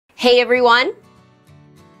Hey everyone!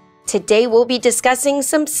 Today we'll be discussing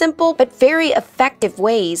some simple but very effective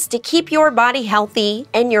ways to keep your body healthy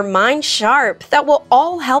and your mind sharp that will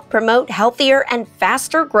all help promote healthier and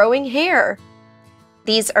faster growing hair.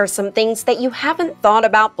 These are some things that you haven't thought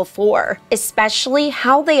about before, especially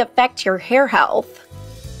how they affect your hair health.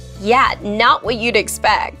 Yeah, not what you'd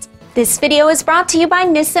expect. This video is brought to you by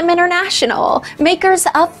Nissim International, makers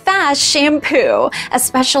of Fast Shampoo, a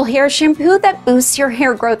special hair shampoo that boosts your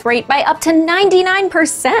hair growth rate by up to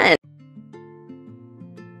 99%.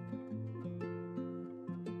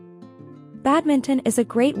 Badminton is a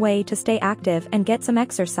great way to stay active and get some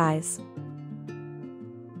exercise.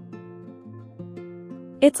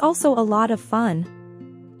 It's also a lot of fun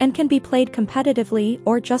and can be played competitively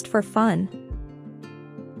or just for fun.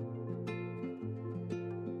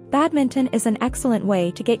 Badminton is an excellent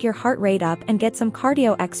way to get your heart rate up and get some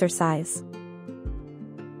cardio exercise.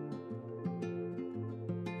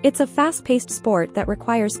 It's a fast-paced sport that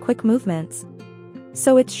requires quick movements,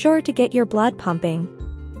 so it's sure to get your blood pumping.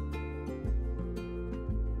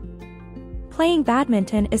 Playing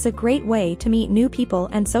badminton is a great way to meet new people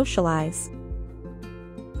and socialize.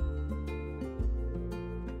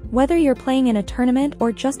 Whether you're playing in a tournament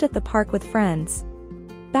or just at the park with friends,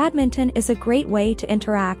 badminton is a great way to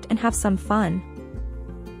interact and have some fun.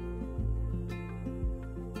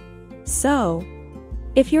 So,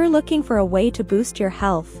 if you're looking for a way to boost your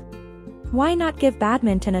health, why not give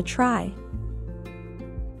badminton a try?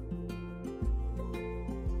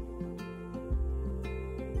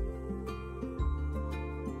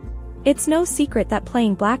 It's no secret that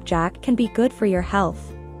playing blackjack can be good for your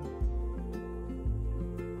health.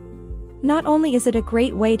 Not only is it a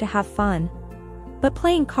great way to have fun, but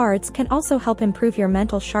playing cards can also help improve your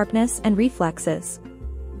mental sharpness and reflexes.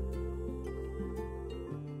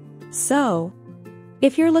 So,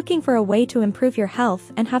 if you're looking for a way to improve your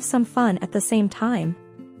health and have some fun at the same time,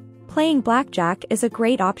 playing blackjack is a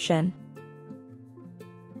great option.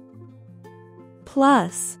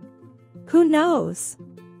 Plus, who knows?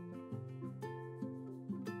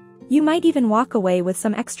 You might even walk away with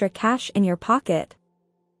some extra cash in your pocket.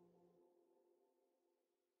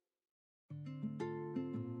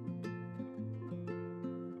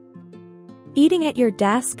 Eating at your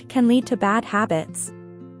desk can lead to bad habits.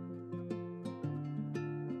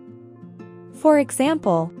 For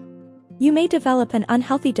example, you may develop an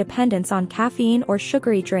unhealthy dependence on caffeine or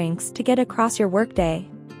sugary drinks to get across your workday.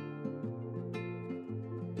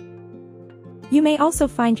 You may also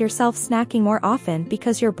find yourself snacking more often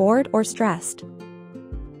because you're bored or stressed.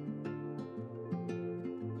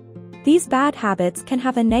 These bad habits can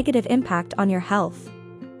have a negative impact on your health.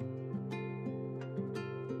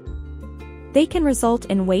 They can result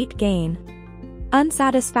in weight gain,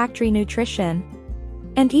 unsatisfactory nutrition,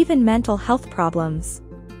 and even mental health problems.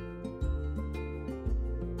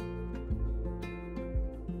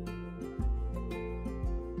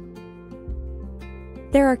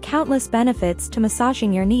 There are countless benefits to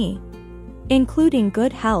massaging your knee, including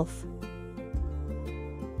good health.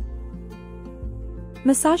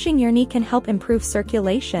 Massaging your knee can help improve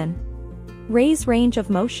circulation, raise range of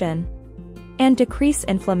motion, and decrease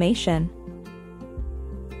inflammation.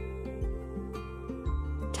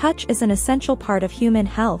 Touch is an essential part of human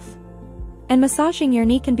health, and massaging your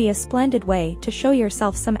knee can be a splendid way to show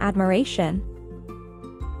yourself some admiration.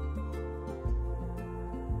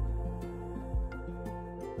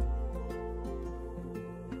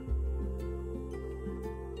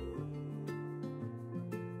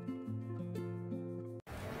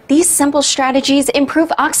 These simple strategies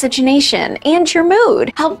improve oxygenation and your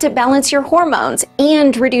mood, help to balance your hormones,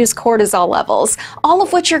 and reduce cortisol levels, all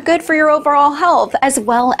of which are good for your overall health as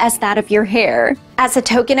well as that of your hair. As a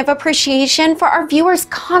token of appreciation for our viewers'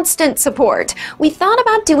 constant support, we thought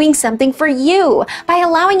about doing something for you by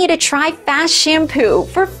allowing you to try Fast Shampoo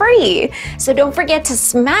for free. So don't forget to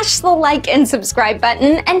smash the like and subscribe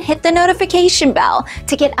button and hit the notification bell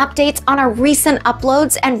to get updates on our recent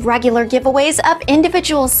uploads and regular giveaways of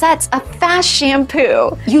individual sets of Fast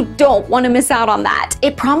Shampoo. You don't want to miss out on that.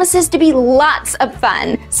 It promises to be lots of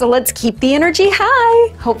fun. So let's keep the energy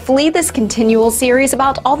high. Hopefully this continual series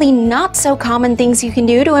about all the not so common things you can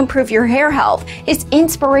do to improve your hair health is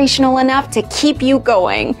inspirational enough to keep you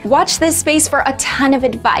going. Watch this space for a ton of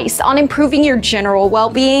advice on improving your general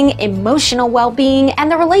well-being, emotional well-being,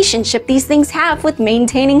 and the relationship these things have with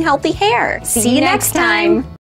maintaining healthy hair. See you next time.